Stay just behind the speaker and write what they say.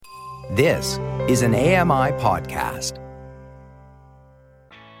This is an AMI podcast.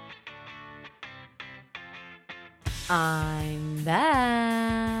 I'm back.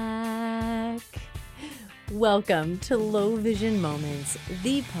 Welcome to Low Vision Moments,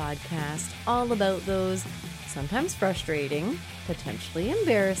 the podcast all about those sometimes frustrating, potentially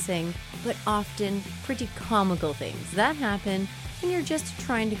embarrassing, but often pretty comical things that happen when you're just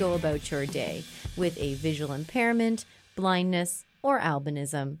trying to go about your day with a visual impairment, blindness, or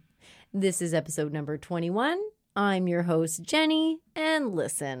albinism. This is episode number 21. I'm your host, Jenny, and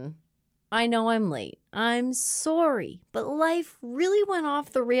listen, I know I'm late. I'm sorry, but life really went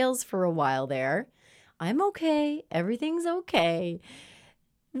off the rails for a while there. I'm okay. Everything's okay.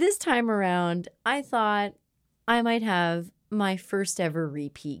 This time around, I thought I might have my first ever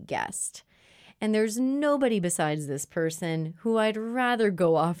repeat guest. And there's nobody besides this person who I'd rather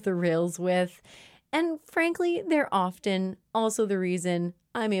go off the rails with. And frankly, they're often also the reason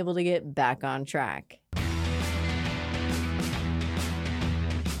I'm able to get back on track.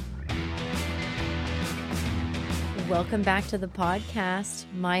 Welcome back to the podcast.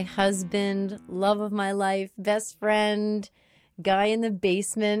 My husband, love of my life, best friend, guy in the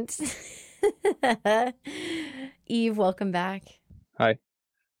basement. Eve, welcome back. Hi.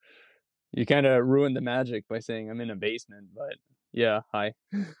 You kind of ruined the magic by saying I'm in a basement, but yeah, hi.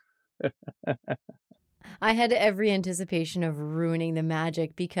 I had every anticipation of ruining the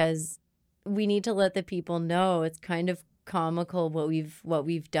magic because we need to let the people know it's kind of comical what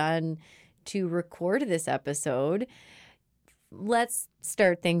we've done to record this episode. Let's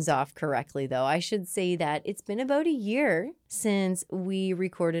start things off correctly, though. I should say that it's been about a year since we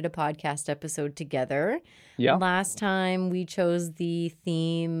recorded a podcast episode together. Yeah. Last time we chose the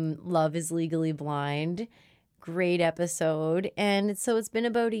theme Love is Legally Blind. Great episode. And so it's been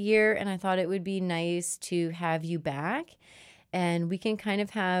about a year, and I thought it would be nice to have you back. And we can kind of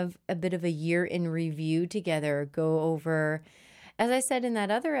have a bit of a year in review together, go over, as I said in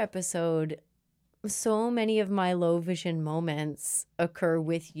that other episode, so many of my low vision moments occur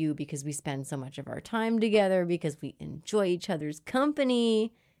with you because we spend so much of our time together, because we enjoy each other's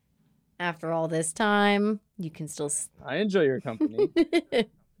company. After all this time, you can still... I enjoy your company.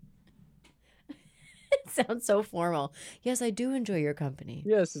 It sounds so formal. Yes, I do enjoy your company.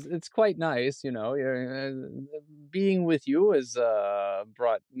 Yes, it's quite nice, you know. Being with you has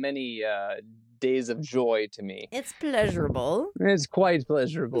brought many days of joy to me. It's pleasurable. It's quite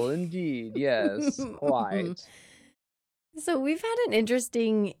pleasurable indeed, yes, quite. So we've had an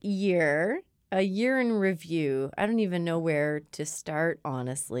interesting year, a year in review. I don't even know where to start,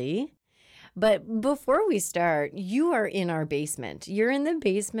 honestly. But before we start, you are in our basement. You're in the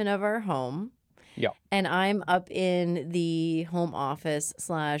basement of our home. Yeah. And I'm up in the home office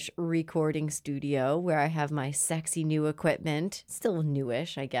 / recording studio where I have my sexy new equipment, still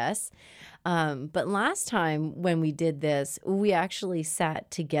newish, I guess. But last time when we did this, we actually sat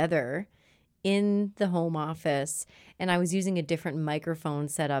together in the home office, and I was using a different microphone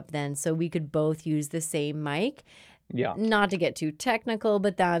setup then, so we could both use the same mic. Yeah. Not to get too technical,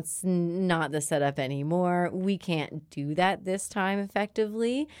 but that's not the setup anymore. We can't do that this time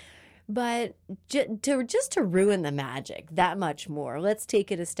effectively. But just to ruin the magic that much more, let's take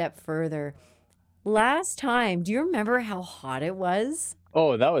it a step further. Last time, do you remember how hot it was?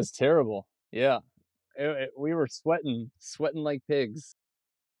 Oh, that was terrible. Yeah. We were sweating like pigs.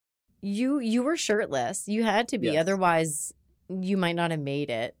 You were shirtless. You had to be, Yes. Otherwise you might not have made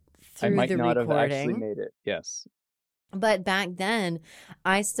it through I might the not recording. have actually made it. Yes. But back then,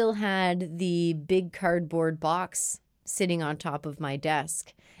 I still had the big cardboard box sitting on top of my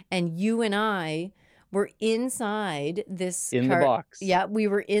desk. And you and I were inside this... the box. Yeah, we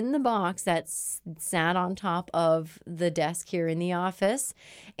were in the box that sat on top of the desk here in the office.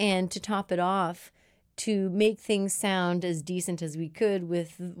 And to top it off, to make things sound as decent as we could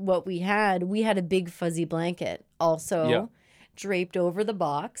with what we had a big fuzzy blanket also draped over the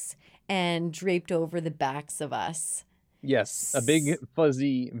box and draped over the backs of us. Yes, a big,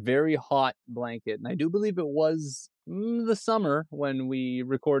 fuzzy, very hot blanket. And I do believe it was the summer when we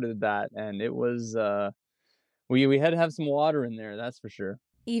recorded that. And it was, we had to have some water in there, that's for sure.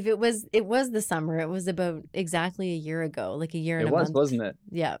 Eve, it was the summer. It was about exactly a year ago, like a year and a month. It was, wasn't it?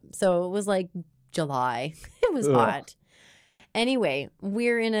 Yeah. So it was like July. It was hot. Anyway,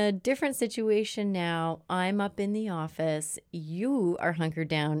 we're in a different situation now. I'm up in the office. You are hunkered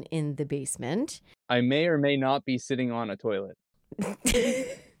down in the basement. I may or may not be sitting on a toilet.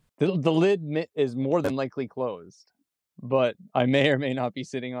 The lid is more than likely closed, but I may or may not be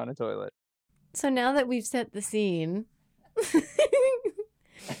sitting on a toilet. So now that we've set the scene,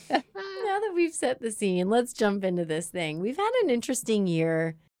 let's jump into this thing. We've had an interesting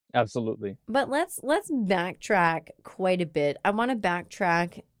year Absolutely. But let's backtrack quite a bit. I want to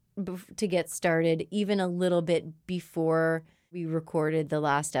backtrack to get started even a little bit before we recorded the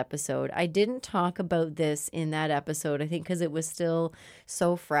last episode. I didn't talk about this in that episode, I think, because it was still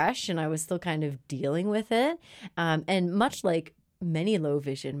so fresh and I was still kind of dealing with it. And much like many low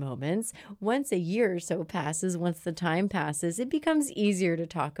vision moments, once a year or so passes, once the time passes, it becomes easier to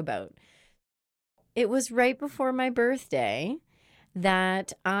talk about. It was right before my birthday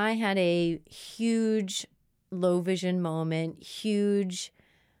that I had a huge low vision moment, huge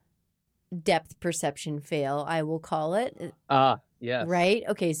depth perception fail, I will call it. Yes. Right?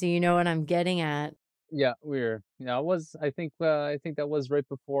 Okay, so you know what I'm getting at. Yeah, it was, I think that was right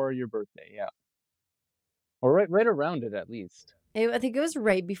before your birthday, yeah. Or right around it, at least. I think it was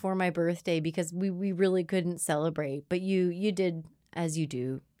right before my birthday because we really couldn't celebrate, but you did, as you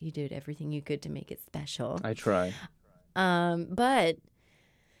do, you did everything you could to make it special. I tried. But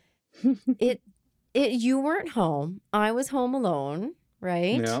you weren't home. I was home alone,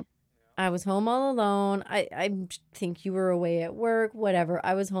 right? Yeah. I was home all alone. I think you were away at work, whatever.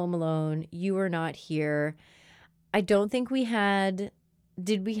 I was home alone. You were not here. I don't think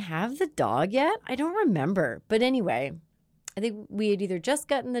did we have the dog yet? I don't remember. But anyway, I think we had either just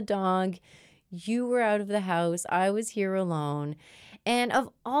gotten the dog, you were out of the house, I was here alone. And of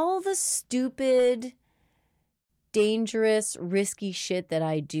all the stupid, dangerous, risky shit that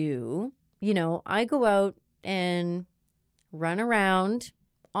I do, I go out and run around,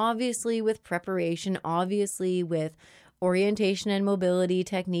 obviously with preparation, obviously with orientation and mobility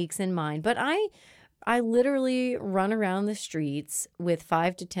techniques in mind. But I literally run around the streets with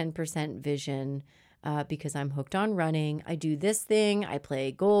 5 to 10% vision because I'm hooked on running. I do this thing. I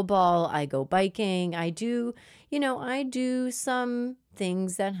play goal ball. I go biking. I do some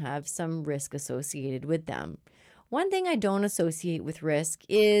things that have some risk associated with them. One thing I don't associate with risk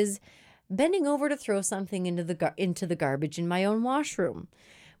is bending over to throw something into the garbage in my own washroom.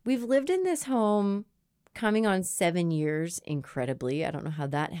 We've lived in this home coming on 7 years, incredibly. I don't know how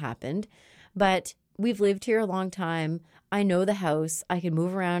that happened, but we've lived here a long time. I know the house. I can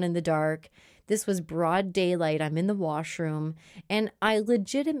move around in the dark. This was broad daylight. I'm in the washroom, and I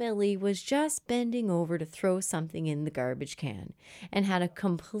legitimately was just bending over to throw something in the garbage can and had a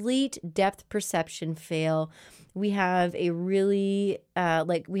complete depth perception fail. We have a really,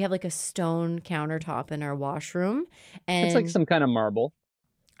 we have like a stone countertop in our washroom. And it's like some kind of marble.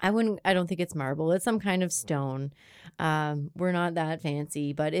 I don't think it's marble. It's some kind of stone. We're not that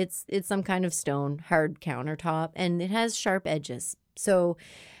fancy, but it's some kind of stone, hard countertop, and it has sharp edges. So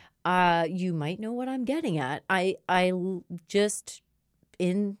you might know what I'm getting at. I just,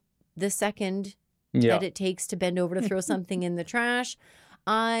 in the second that it takes to bend over to throw something in the trash,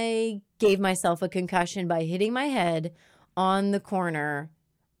 I gave myself a concussion by hitting my head on the corner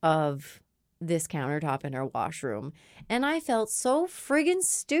of this countertop in our washroom. And I felt so friggin'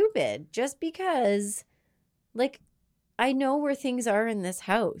 stupid just because, I know where things are in this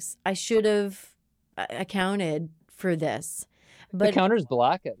house. I should have accounted for this. But the counter's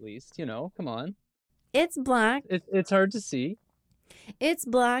black, at least, come on. It's black. It's hard to see. It's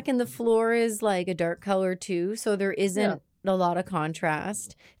black, and the floor is like a dark color too, so there isn't a lot of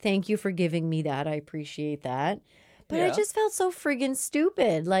contrast. Thank you for giving me that. I appreciate that. But I just felt so friggin'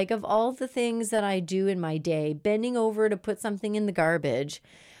 stupid. Of all the things that I do in my day, bending over to put something in the garbage.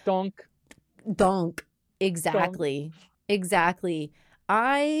 Donk. Exactly. Donk. Exactly.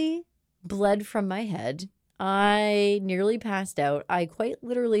 I bled from my head. I nearly passed out. I quite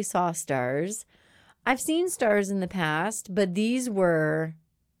literally saw stars. I've seen stars in the past, but these were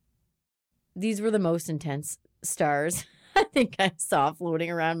the most intense stars I think I saw floating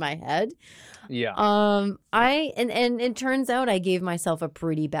around my head. Yeah. And it turns out I gave myself a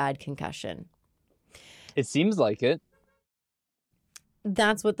pretty bad concussion. It seems like it.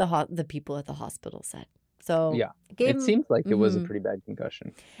 That's what the people at the hospital said. So yeah, it seems like it was a pretty bad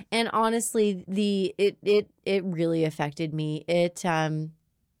concussion. And honestly, it really affected me. I'm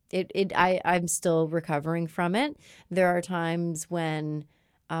still recovering from it. There are times when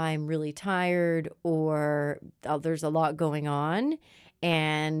I'm really tired or there's a lot going on,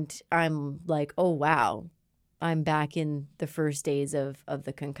 and I'm like, oh wow, I'm back in the first days of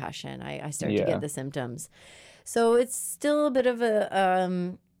the concussion. I start to get the symptoms. So it's still a bit of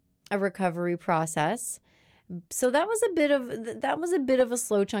a recovery process. So that was a bit of a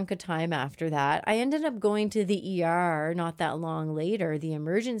slow chunk of time after that. I ended up going to the ER not that long later, the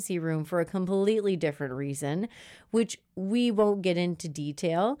emergency room, for a completely different reason, which we won't get into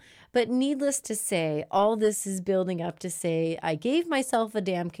detail. But needless to say, all this is building up to say I gave myself a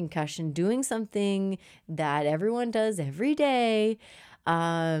damn concussion doing something that everyone does every day.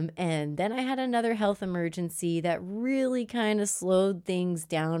 And then I had another health emergency that really kind of slowed things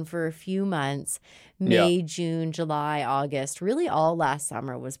down for a few months. Yeah. May, June, July, August, really all last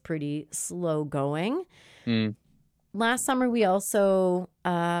summer was pretty slow going. Mm. Last summer, we also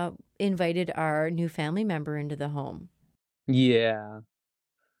invited our new family member into the home. Yeah.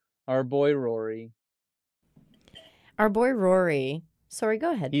 Our boy Rory. Our boy Rory. Sorry,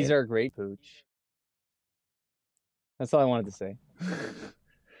 go ahead, He's babe. our great pooch. That's all I wanted to say.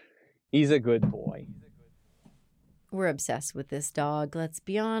 He's a good boy. We're obsessed with this dog, let's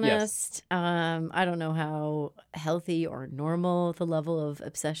be honest. I don't know how healthy or normal the level of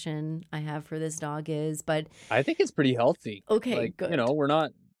obsession I have for this dog is, but I think it's pretty healthy. okay, Like, good. you know, we're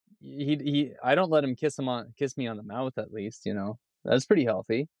not I don't let him kiss me on the mouth at least, you know. That's pretty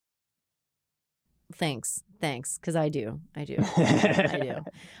healthy. Thanks, because I do. I do.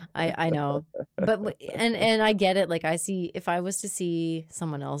 I know. But and I get it. Like, I see, if I was to see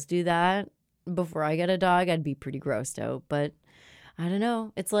someone else do that before I get a dog, I'd be pretty grossed out. But I don't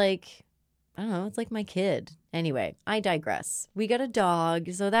know. It's like, I don't know. It's like my kid. Anyway, I digress. We got a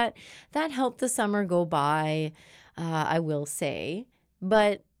dog, so that helped the summer go by, I will say.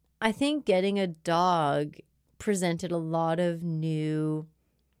 But I think getting a dog presented a lot of new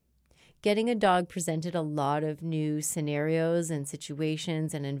scenarios and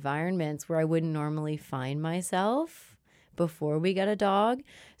situations and environments where I wouldn't normally find myself before we got a dog.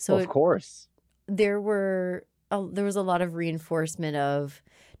 So of course. there was a lot of reinforcement of,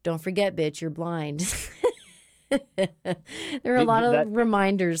 don't forget, bitch, you're blind. There are a lot of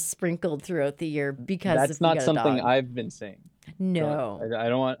reminders sprinkled throughout the year because that's if we not got a something dog. I've been saying. No. So I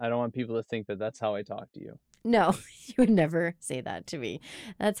don't want people to think that that's how I talk to you. No, you would never say that to me.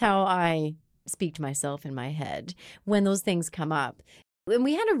 That's how I speak to myself in my head when those things come up. And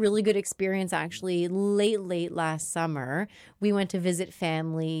we had a really good experience actually late last summer. We went to visit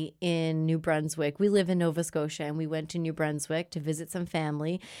family in New Brunswick. We live in Nova Scotia, and we went to New Brunswick to visit some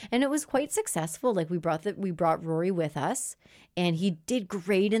family, and it was quite successful. Like, we brought Rory with us, and he did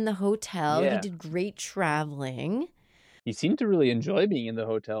great in the hotel. Yeah. He did great traveling. He seemed to really enjoy being in the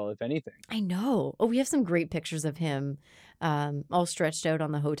hotel, if anything. I know. Oh, we have some great pictures of him all stretched out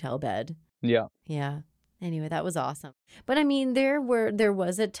on the hotel bed. Yeah. Yeah. Anyway, that was awesome. But I mean, there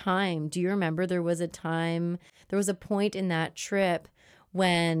was a time, do you remember there was a point in that trip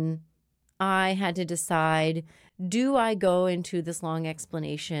when I had to decide, do I go into this long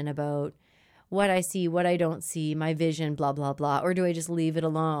explanation about what I see, what I don't see, my vision, blah, blah, blah, or do I just leave it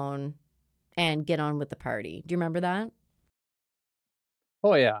alone and get on with the party? Do you remember that?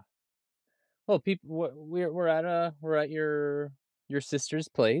 Oh yeah. Well, people, we're at your sister's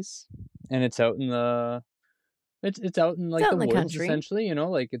place, and it's out in the it's out in like out the in the woods country. essentially. You know,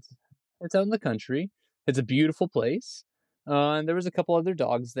 like it's out in the country. It's a beautiful place, and there was a couple other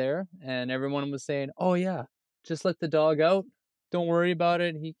dogs there, and everyone was saying, "Oh yeah, just let the dog out. Don't worry about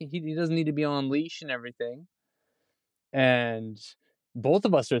it. He doesn't need to be on leash and everything." And both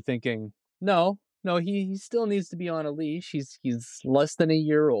of us are thinking, no, he still needs to be on a leash. He's less than a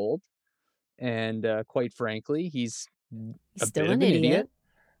year old, and quite frankly, he's a Still bit an of an idiot.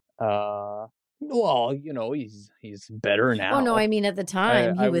 Well, you know, he's better now. Oh no, I mean, at the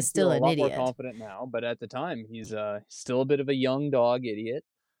time he I was would still feel a an lot idiot. more confident now, but at the time he's still a bit of a young dog idiot.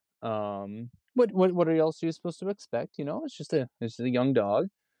 What else are you supposed to expect? You know, it's just a young dog.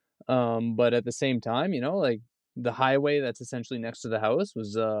 But at the same time, you know, like the highway that's essentially next to the house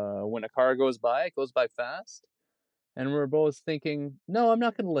was when a car goes by, it goes by fast. And we're both thinking, no, I'm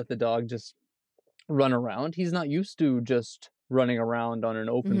not going to let the dog just run around. He's not used to just running around on an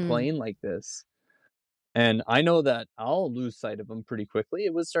open plain like this. And I know that I'll lose sight of him pretty quickly.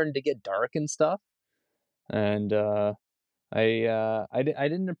 It was starting to get dark and stuff. And I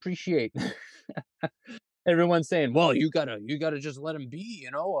didn't appreciate everyone saying, well, you gotta just let him be,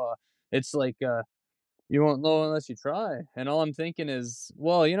 you know. It's like you won't know unless you try. And all I'm thinking is,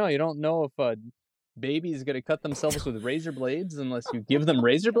 well, you know, you don't know if a baby's going to cut themselves with razor blades unless you give them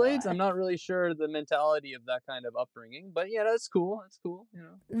razor blades. I'm not really sure the mentality of that kind of upbringing, but yeah, that's cool. That's cool. You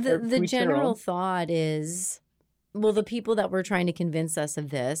know, The general thought is, well, the people that were trying to convince us of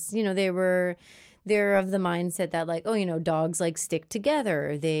this, you know, they're of the mindset that, like, oh, you know, dogs like stick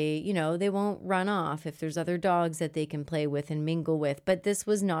together. They, you know, they won't run off if there's other dogs that they can play with and mingle with. But this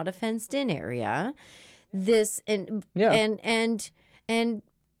was not a fenced in area. And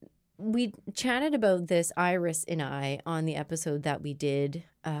we chatted about this, Iris and I, on the episode that we did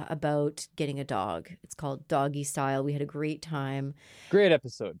about getting a dog. It's called Doggy Style. We had a great time. Great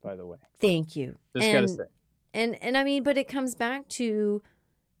episode, by the way. Thank you. Just gotta say. And I mean, but it comes back to,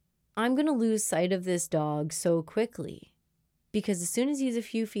 I'm going to lose sight of this dog so quickly. because as soon as he's a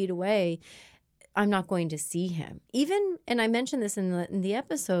few feet away, I'm not going to see him. Even, and I mentioned this in the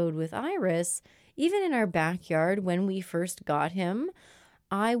episode with Iris, even in our backyard when we first got him,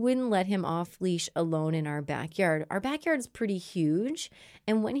 I wouldn't let him off leash alone in our backyard. Our backyard is pretty huge.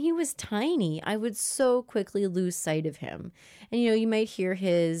 And when he was tiny, I would so quickly lose sight of him. And, you might hear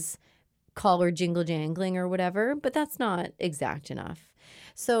his collar jingle jangling or whatever, but that's not exact enough.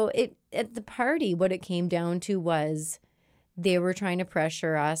 So at the party, what it came down to was they were trying to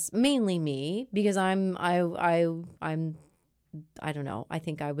pressure us, mainly me, because I'm I don't know. I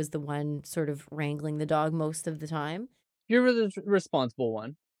think I was the one sort of wrangling the dog most of the time. You're the responsible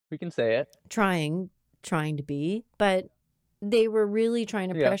one. We can say it. Trying to be, but they were really trying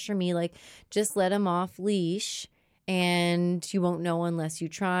to pressure me, like, just let him off leash and you won't know unless you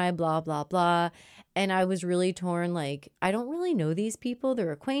try, blah, blah, blah. And I was really torn, like, I don't really know these people.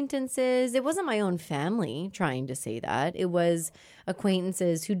 They're acquaintances. It wasn't my own family trying to say that. It was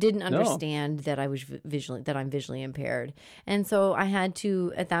acquaintances who didn't understand that I'm visually impaired. And so I had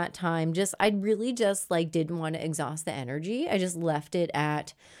to, at that time, I really just like didn't want to exhaust the energy. I just left it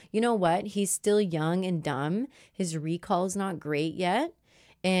at, you know what? He's still young and dumb. His recall's not great yet.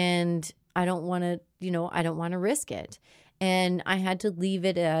 And I don't want to risk it. And I had to leave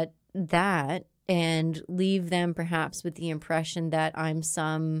it at that and leave them perhaps with the impression that I'm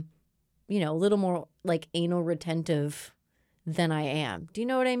some, a little more like anal retentive than I am. Do you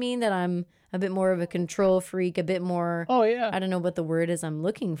know what I mean? That I'm a bit more of a control freak, a bit more. Oh, yeah. I don't know what the word is I'm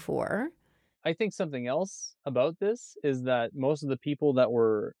looking for. I think something else about this is that most of the people that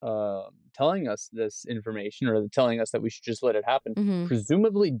were telling us this information or telling us that we should just let it happen,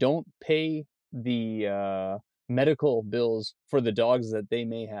 presumably don't pay the medical bills for the dogs that they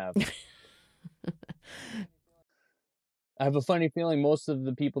may have. I have a funny feeling most of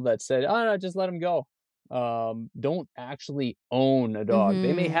the people that said, oh, no, just let him go, don't actually own a dog.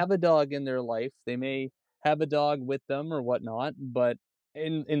 They may have a dog in their life. They may have a dog with them or whatnot, but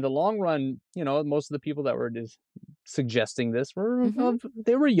in the long run, most of the people that were just suggesting this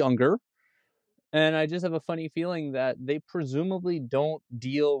they were younger. And I just have a funny feeling that they presumably don't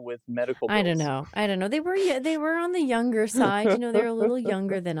deal with medical bills. I don't know. They were on the younger side. They're a little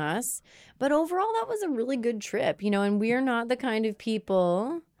younger than us. But overall, that was a really good trip. And we're not the kind of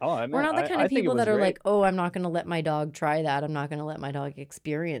people. We're not the kind of people that are like, oh, I'm not going to let my dog try that. I'm not going to let my dog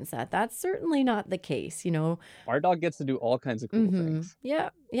experience that. That's certainly not the case. Our dog gets to do all kinds of cool things.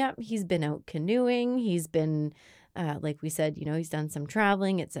 Yeah. He's been out canoeing. He's been, like we said, he's done some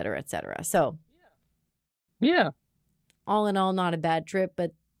traveling, et cetera, et cetera. So. Yeah. All in all, not a bad trip,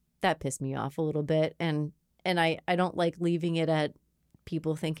 but that pissed me off a little bit. And I don't like leaving it at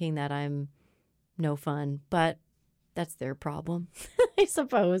people thinking that I'm no fun, but that's their problem, I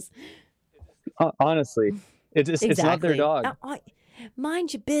suppose. Honestly, it's not their dog.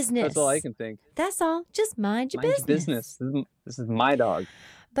 Mind your business. That's all I can think. That's all. Just mind your business. This is my dog.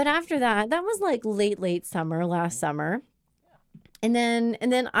 But after that was like late summer, last summer. And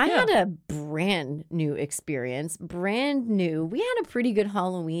then I had a brand new experience. Brand new. We had a pretty good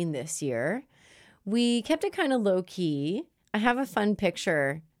Halloween this year. We kept it kind of low key. I have a fun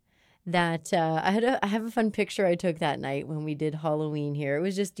picture that I have a fun picture I took that night when we did Halloween here. It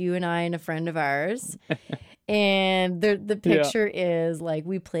was just you and I and a friend of ours. And the picture is like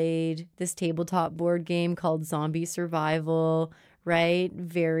we played this tabletop board game called Zombie Survival. Right?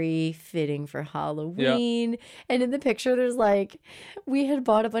 Very fitting for Halloween. Yeah. And in the picture, there's like, we had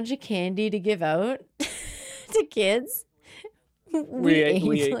bought a bunch of candy to give out to kids. We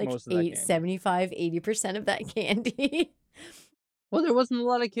ate like most of that candy. 75-80% of that candy. Well, there wasn't a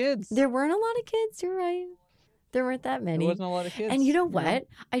lot of kids. There weren't a lot of kids. You're right. There weren't that many. There wasn't a lot of kids. And you know what? Yeah.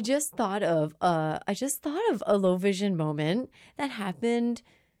 I just thought of a low vision moment that happened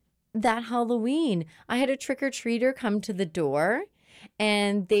that Halloween. I had a trick-or-treater come to the door,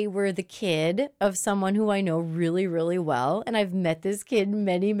 and they were the kid of someone who I know really, really well. And I've met this kid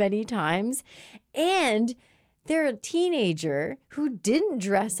many, many times. And they're a teenager who didn't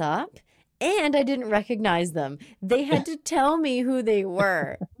dress up, and I didn't recognize them. They had to tell me who they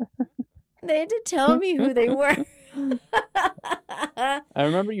were. They had to tell me who they were. I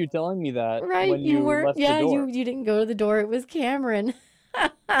remember you telling me that. Right, when you were. Left yeah, the door. You didn't go to the door. It was Cameron.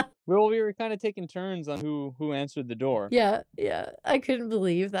 Well, we were kind of taking turns on who answered the door. Yeah. I couldn't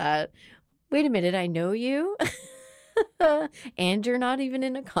believe that. Wait a minute, I know you? And you're not even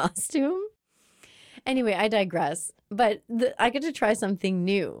in a costume? Anyway, I digress. But I get to try something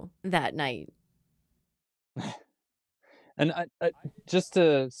new that night. And I, just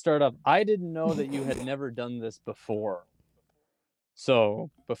to start off, I didn't know that you had never done this before.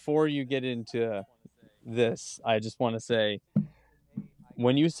 So before you get into this, I just want to say,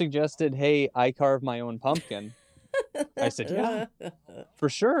 when you suggested, hey, I carve my own pumpkin, I said, yeah, for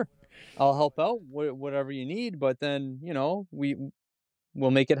sure. I'll help out whatever you need. But then, we'll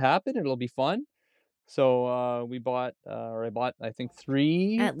make it happen. It'll be fun. So we bought, or I bought, I think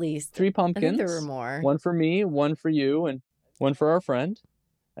At least. three I think there were pumpkins. more. One for me, one for you, and one for our friend.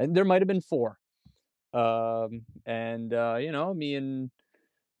 And there might have been 4. Me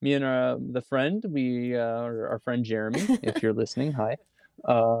and the friend, our friend Jeremy, if you're listening, hi.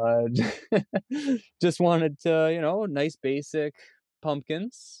 Just wanted to, nice basic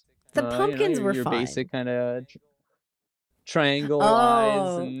pumpkins. The pumpkins were your fine. basic kind of triangle eyes,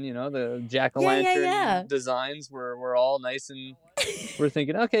 Oh. and the jack-o'-lantern designs were all nice, and we're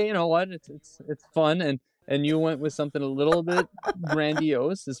thinking, okay, you know what, it's fun, and you went with something a little bit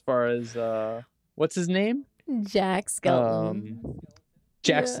grandiose as far as what's his name? Jack Skeleton.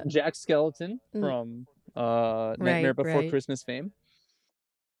 Jack Skeleton from Nightmare Before Christmas fame.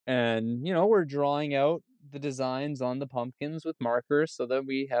 And we're drawing out the designs on the pumpkins with markers so that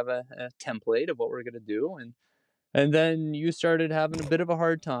we have a template of what we're gonna do, and then you started having a bit of a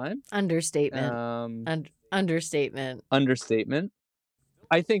hard time. Understatement. Understatement.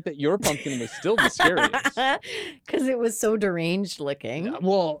 I think that your pumpkin was still the scariest. Because it was so deranged looking.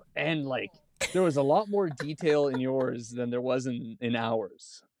 Well, and there was a lot more detail in yours than there was in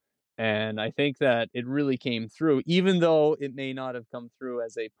ours. And I think that it really came through, even though it may not have come through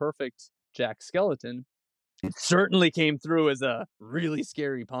as a perfect Jack Skeleton. It certainly came through as a really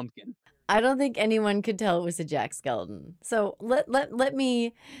scary pumpkin. I don't think anyone could tell it was a Jack Skeleton. So let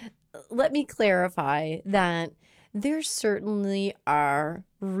me clarify that there certainly are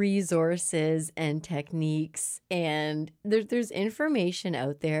resources and techniques, and there's information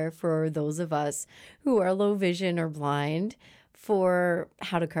out there for those of us who are low vision or blind for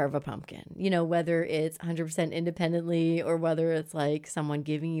how to carve a pumpkin, whether it's 100% independently or whether it's like someone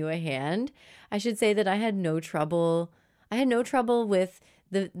giving you a hand. I should say that I had no trouble with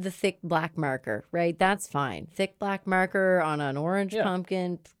the thick black marker, right? That's fine. Thick black marker on an orange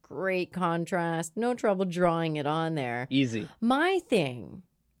pumpkin, great contrast, no trouble drawing it on there. Easy. My thing,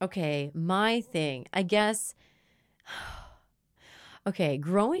 I guess. Okay,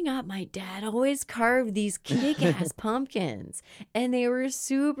 growing up, my dad always carved these kick-ass pumpkins, and they were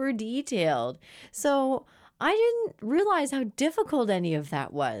super detailed. So I didn't realize how difficult any of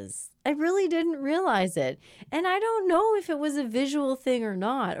that was. I really didn't realize it. And I don't know if it was a visual thing or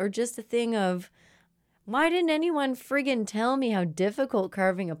not, or just a thing of, why didn't anyone friggin' tell me how difficult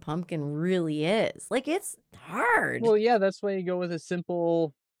carving a pumpkin really is? It's hard. Well, yeah, that's why you go with a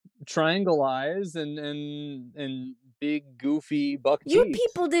simple triangle eyes and big goofy buck teeth. You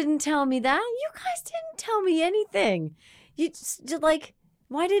people didn't tell me that. You guys didn't tell me anything. You just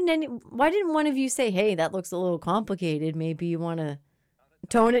why didn't one of you say, "Hey, that looks a little complicated. Maybe you want to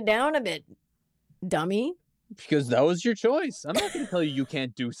tone it down a bit, dummy"? Because that was your choice. I'm not going to tell you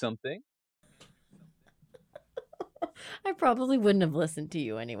can't do something. I probably wouldn't have listened to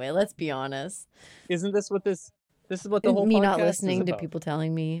you anyway. Let's be honest. Isn't this what this is what the whole me podcast not listening is to about? people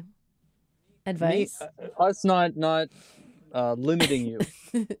telling me advice? Us not limiting you.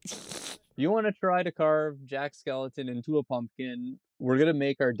 You want to try to carve Jack Skeleton into a pumpkin, we're going to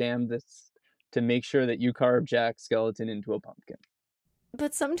make our damnedest to make sure that you carve Jack Skeleton into a pumpkin.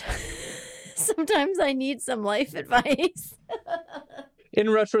 But sometimes I need some life advice.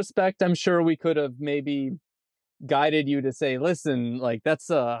 In retrospect, I'm sure we could have maybe guided you to say, listen, that's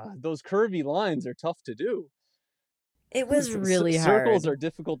those curvy lines are tough to do. It was really hard. Circles are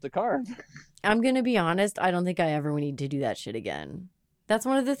difficult to carve. I'm going to be honest, I don't think I ever need to do that shit again. That's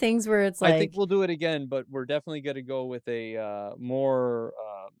one of the things where it's I think we'll do it again, but we're definitely going to go with a more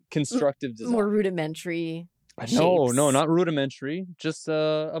constructive design. More rudimentary shapes. No, not rudimentary. Just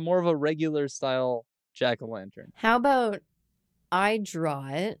a more of a regular style jack-o'-lantern. How about I draw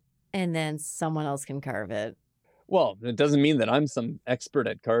it and then someone else can carve it? Well, it doesn't mean that I'm some expert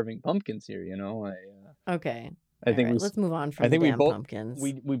at carving pumpkins here, Okay. I think let's move on from pumpkins.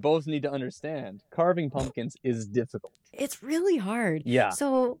 We both need to understand carving pumpkins is difficult. It's really hard. Yeah.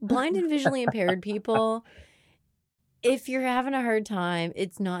 So blind and visually impaired people, if you're having a hard time,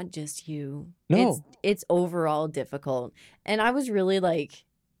 it's not just you. No. It's overall difficult. And I was really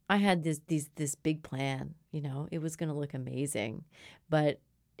I had this big plan, it was going to look amazing, but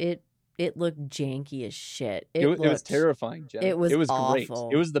it looked janky as shit. It was terrifying, Jen. It was awful.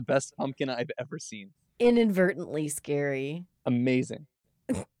 Great. It was the best pumpkin I've ever seen. Inadvertently scary. Amazing.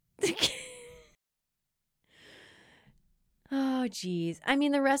 Oh, geez. I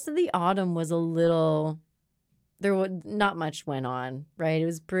mean, the rest of the autumn was not much went on, right? It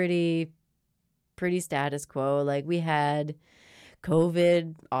was pretty pretty status quo. Like, we had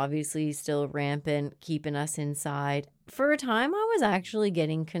COVID, obviously still rampant, keeping us inside. For a time, I was actually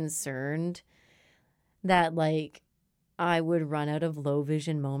getting concerned that, like, I would run out of low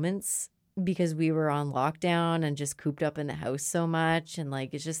vision moments because we were on lockdown and just cooped up in the house so much. And,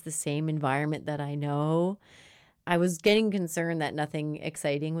 like, it's just the same environment that I know. I was getting concerned that nothing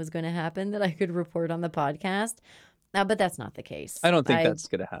exciting was going to happen that I could report on the podcast. But that's not the case. I don't think that's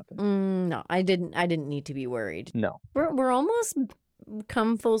going to happen. No, I didn't need to be worried. No. We're almost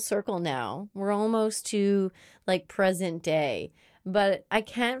come full circle now. We're almost to, like, present day. But I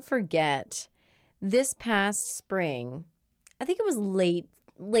can't forget this past spring. I think it was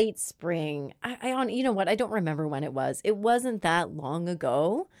late spring. You know what? I don't remember when it was. It wasn't that long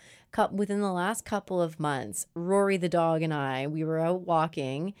ago. Within the last couple of months, Rory the dog and I, we were out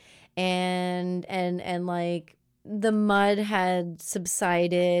walking, and like, the mud had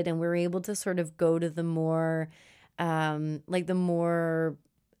subsided, and we were able to sort of go to the more like the more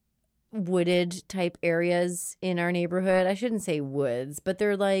wooded type areas in our neighborhood. I shouldn't say woods, but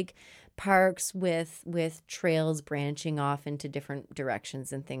they're like parks with trails branching off into different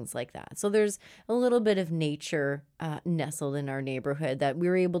directions and things like that. So there's a little bit of nature nestled in our neighborhood that we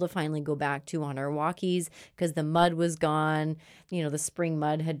were able to finally go back to on our walkies because the mud was gone. You know, the spring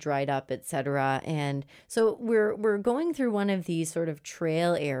mud had dried up, etc. And so we're going through one of these sort of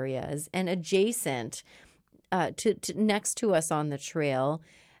trail areas, and adjacent to next to us on the trail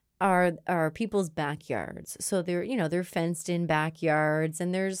are people's backyards. So they're fenced in backyards,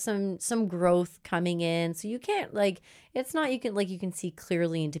 and there's some growth coming in. So you can't, like, it's not, you can see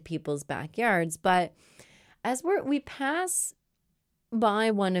clearly into people's backyards. But as we pass by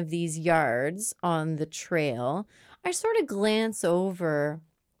one of these yards on the trail, I sort of glance over,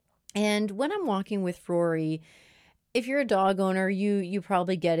 and when I'm walking with Rory, if you're a dog owner, you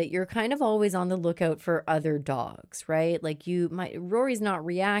probably get it. You're kind of always on the lookout for other dogs, right? Like, Rory's not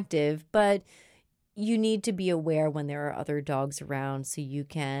reactive, but you need to be aware when there are other dogs around so you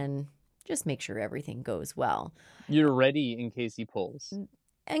can just make sure everything goes well. You're ready in case he pulls.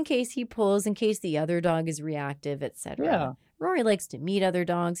 In case the other dog is reactive, etc. Yeah. Rory likes to meet other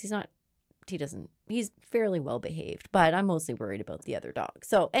dogs. He's fairly well behaved, but I'm mostly worried about the other dog.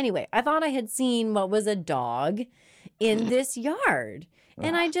 So anyway, I thought I had seen what was a dog in this yard,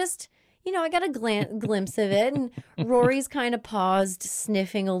 and I just, I got a glimpse of it, and Rory's kind of paused,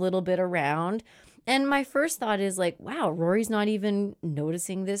 sniffing a little bit around, and my first thought is like, wow, Rory's not even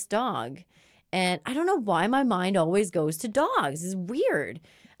noticing this dog. And I don't know why my mind always goes to dogs. It's weird.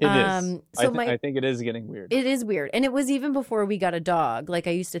 It is. I think it is getting weird. It is weird. And it was even before we got a dog. Like,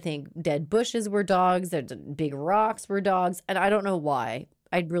 I used to think dead bushes were dogs, that big rocks were dogs. And I don't know why.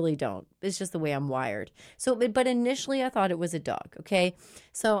 I really don't. It's just the way I'm wired. So, but initially I thought it was a dog. Okay.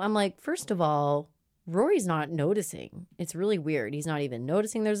 So I'm like, first of all, Rory's not noticing. It's really weird. He's not even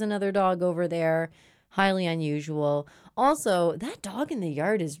noticing there's another dog over there. Highly unusual. Also, that dog in the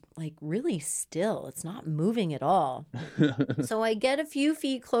yard is, like, really still. It's not moving at all. So I get a few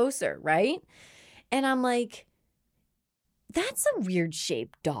feet closer, right? And I'm like, that's a weird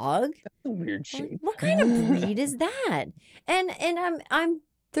shaped dog. That's a weird shape. What kind of breed is that? And I'm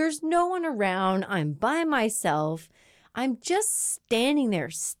there's no one around. I'm by myself. I'm just standing there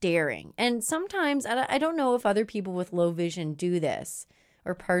staring. And sometimes, I don't know if other people with low vision do this,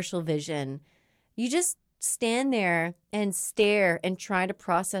 or partial vision. You just stand there and stare and try to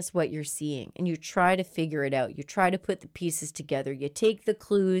process what you're seeing, and you try to figure it out. You try to put the pieces together. You take the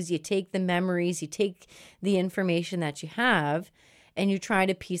clues, you take the memories, you take the information that you have, and you try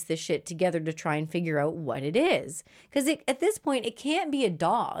to piece this shit together to try and figure out what it is. Because at this point, it can't be a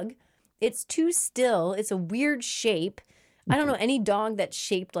dog. It's too still. It's a weird shape. I don't know any dog that's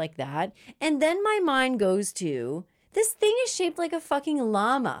shaped like that. And then my mind goes to, this thing is shaped like a fucking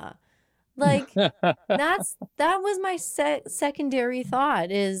llama. Like, that was my secondary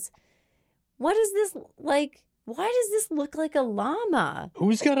thought is, what is this, like, why does this look like a llama?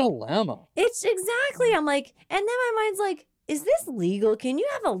 Who's got a llama? It's exactly, I'm like, and then my mind's like, is this legal? Can you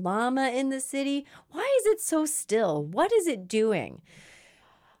have a llama in the city? Why is it so still? What is it doing?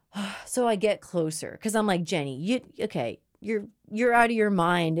 So I get closer because I'm like, Jenny, you're out of your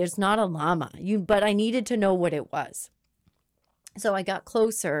mind. It's not a llama. But I needed to know what it was. So I got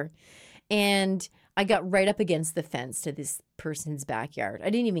closer, and I got right up against the fence to this person's backyard. I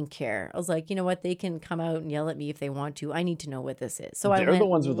didn't even care. I was like, you know what? They can come out and yell at me if they want to. I need to know what this is. So They're the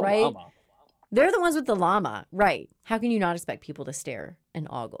ones with the llama. They're the ones with the llama. Right. How can you not expect people to stare and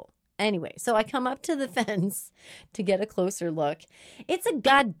ogle? Anyway, so I come up to the fence to get a closer look. It's a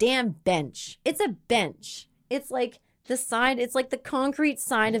goddamn bench. It's a bench. It's like The side, it's like the concrete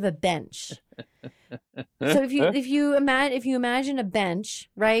side of a bench. So if you imagine a bench,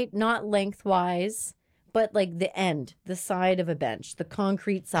 right? Not lengthwise, but like the end, the side of a bench, the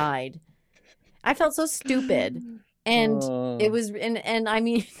concrete side. I felt so stupid. And it was, and I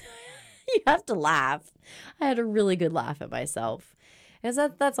mean, you have to laugh. I had a really good laugh at myself. Because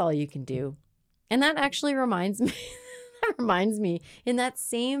that's all you can do. And that actually reminds me, in that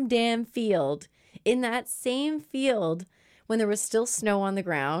same damn field, when there was still snow on the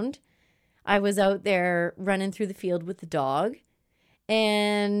ground, I was out there running through the field with the dog.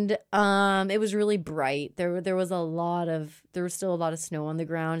 And it was really bright. There was still a lot of snow on the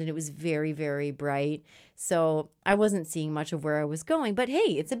ground, and it was very, very bright. So I wasn't seeing much of where I was going. But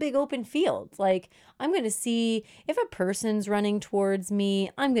hey, it's a big open field. Like, I'm going to see if a person's running towards me,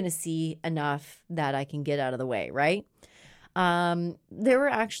 I'm going to see enough that I can get out of the way, right? There were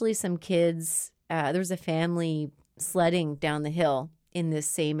actually some kids. There was a family sledding down the hill in this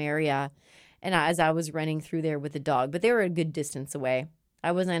same area. And as I was running through there with the dog, but they were a good distance away.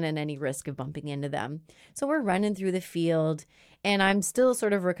 I wasn't at any risk of bumping into them. So we're running through the field, and I'm still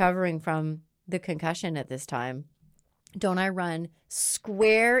sort of recovering from the concussion at this time. Don't I run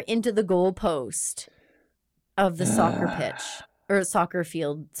square into the goalpost of the soccer pitch or soccer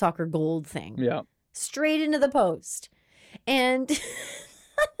field, soccer goal thing? Yeah. Straight into the post. And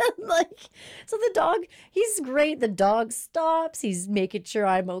like, so the dog, he's great. The dog stops. He's making sure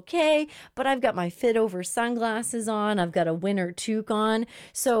I'm okay. But I've got my fit over sunglasses on. I've got a winter toque on.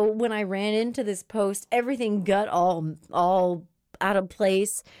 So when I ran into this post, everything got all out of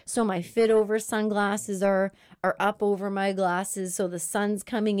place. So my fit over sunglasses are up over my glasses. So the sun's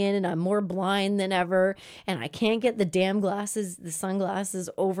coming in and I'm more blind than ever. And I can't get the sunglasses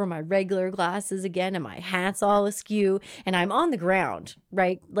over my regular glasses again. And my hat's all askew. And I'm on the ground,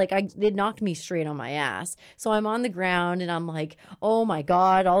 right? Like it knocked me straight on my ass. So I'm on the ground and I'm like, oh my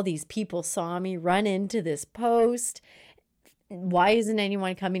God, all these people saw me run into this post. Why isn't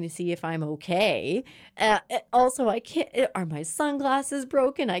anyone coming to see if I'm okay? Also, I can't, are my sunglasses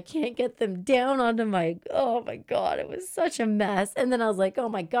broken? I can't get them down onto oh my God, it was such a mess. And then I was like, oh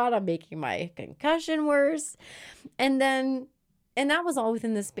my God, I'm making my concussion worse. And that was all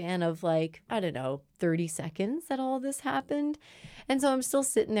within the span of like, I don't know, 30 seconds that all this happened. And so I'm still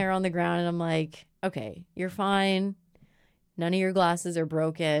sitting there on the ground and I'm like, okay, you're fine. None of your glasses are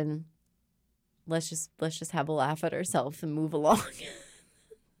broken. Let's just have a laugh at ourselves and move along.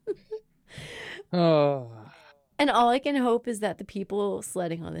 Oh. And all I can hope is that the people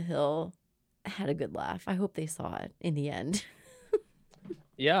sledding on the hill had a good laugh. I hope they saw it in the end.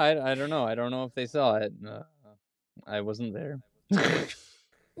 Yeah, I don't know. I don't know if they saw it. I wasn't there.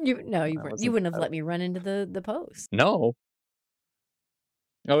 You weren't. You wouldn't have let me run into the post. No.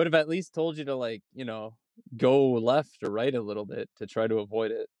 I would have at least told you to go left or right a little bit to try to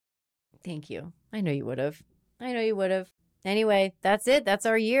avoid it. Thank you. I know you would have. Anyway, that's it. That's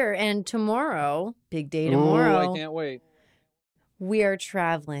our year. And tomorrow, big day tomorrow. Ooh, I can't wait. We are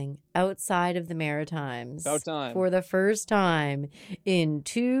traveling outside of the Maritimes. About time. For the first time in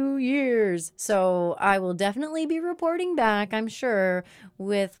 2 years. So I will definitely be reporting back, I'm sure,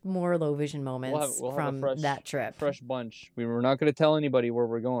 with more low vision moments we'll from that trip. Fresh bunch. We were not going to tell anybody where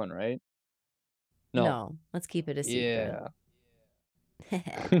we're going, right? No. Let's keep it a secret. Yeah.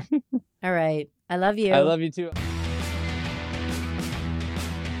 All right. I love you. I love you too.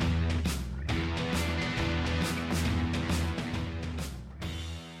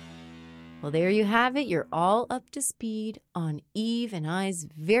 Well, there you have it. You're all up to speed on Eve and I's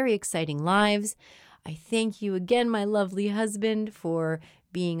very exciting lives. I thank you again, my lovely husband, for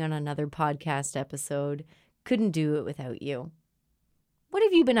being on another podcast episode. Couldn't do it without you. What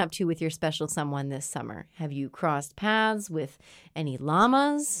have you been up to with your special someone this summer? Have you crossed paths with any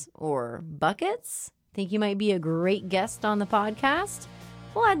llamas or buckets? Think you might be a great guest on the podcast?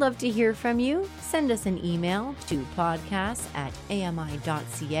 Well, I'd love to hear from you. Send us an email to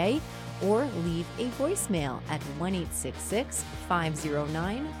podcast@ami.ca or leave a voicemail at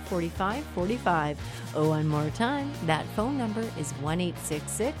 1-866-509-4545. Oh, one more time, that phone number is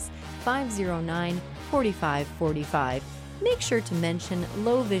 1-866-509-4545. Make sure to mention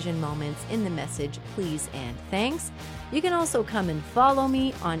low vision moments in the message, please and thanks. You can also come and follow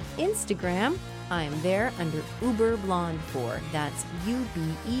me on Instagram. I am there under UberBlonde4. That's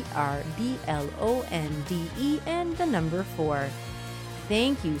UBERBLONDE and the number 4.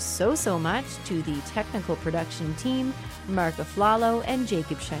 Thank you so much to the technical production team, Mark Aflalo and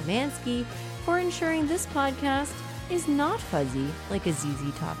Jacob Szymanski, for ensuring this podcast is not fuzzy like a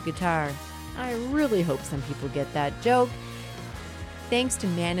ZZ Top guitar. I really hope some people get that joke. Thanks to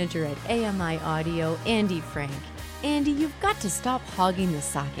manager at AMI Audio, Andy Frank. Andy, you've got to stop hogging the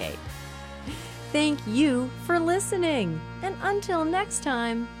sake. Thank you for listening. And until next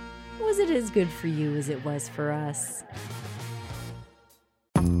time, was it as good for you as it was for us?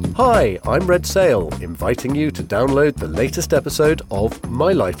 Hi, I'm Red Sail, inviting you to download the latest episode of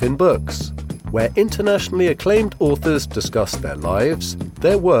My Life in Books, where internationally acclaimed authors discuss their lives,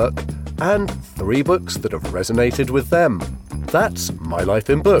 their work, and 3 books that have resonated with them. That's My Life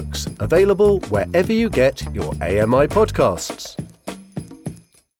in Books, available wherever you get your AMI podcasts.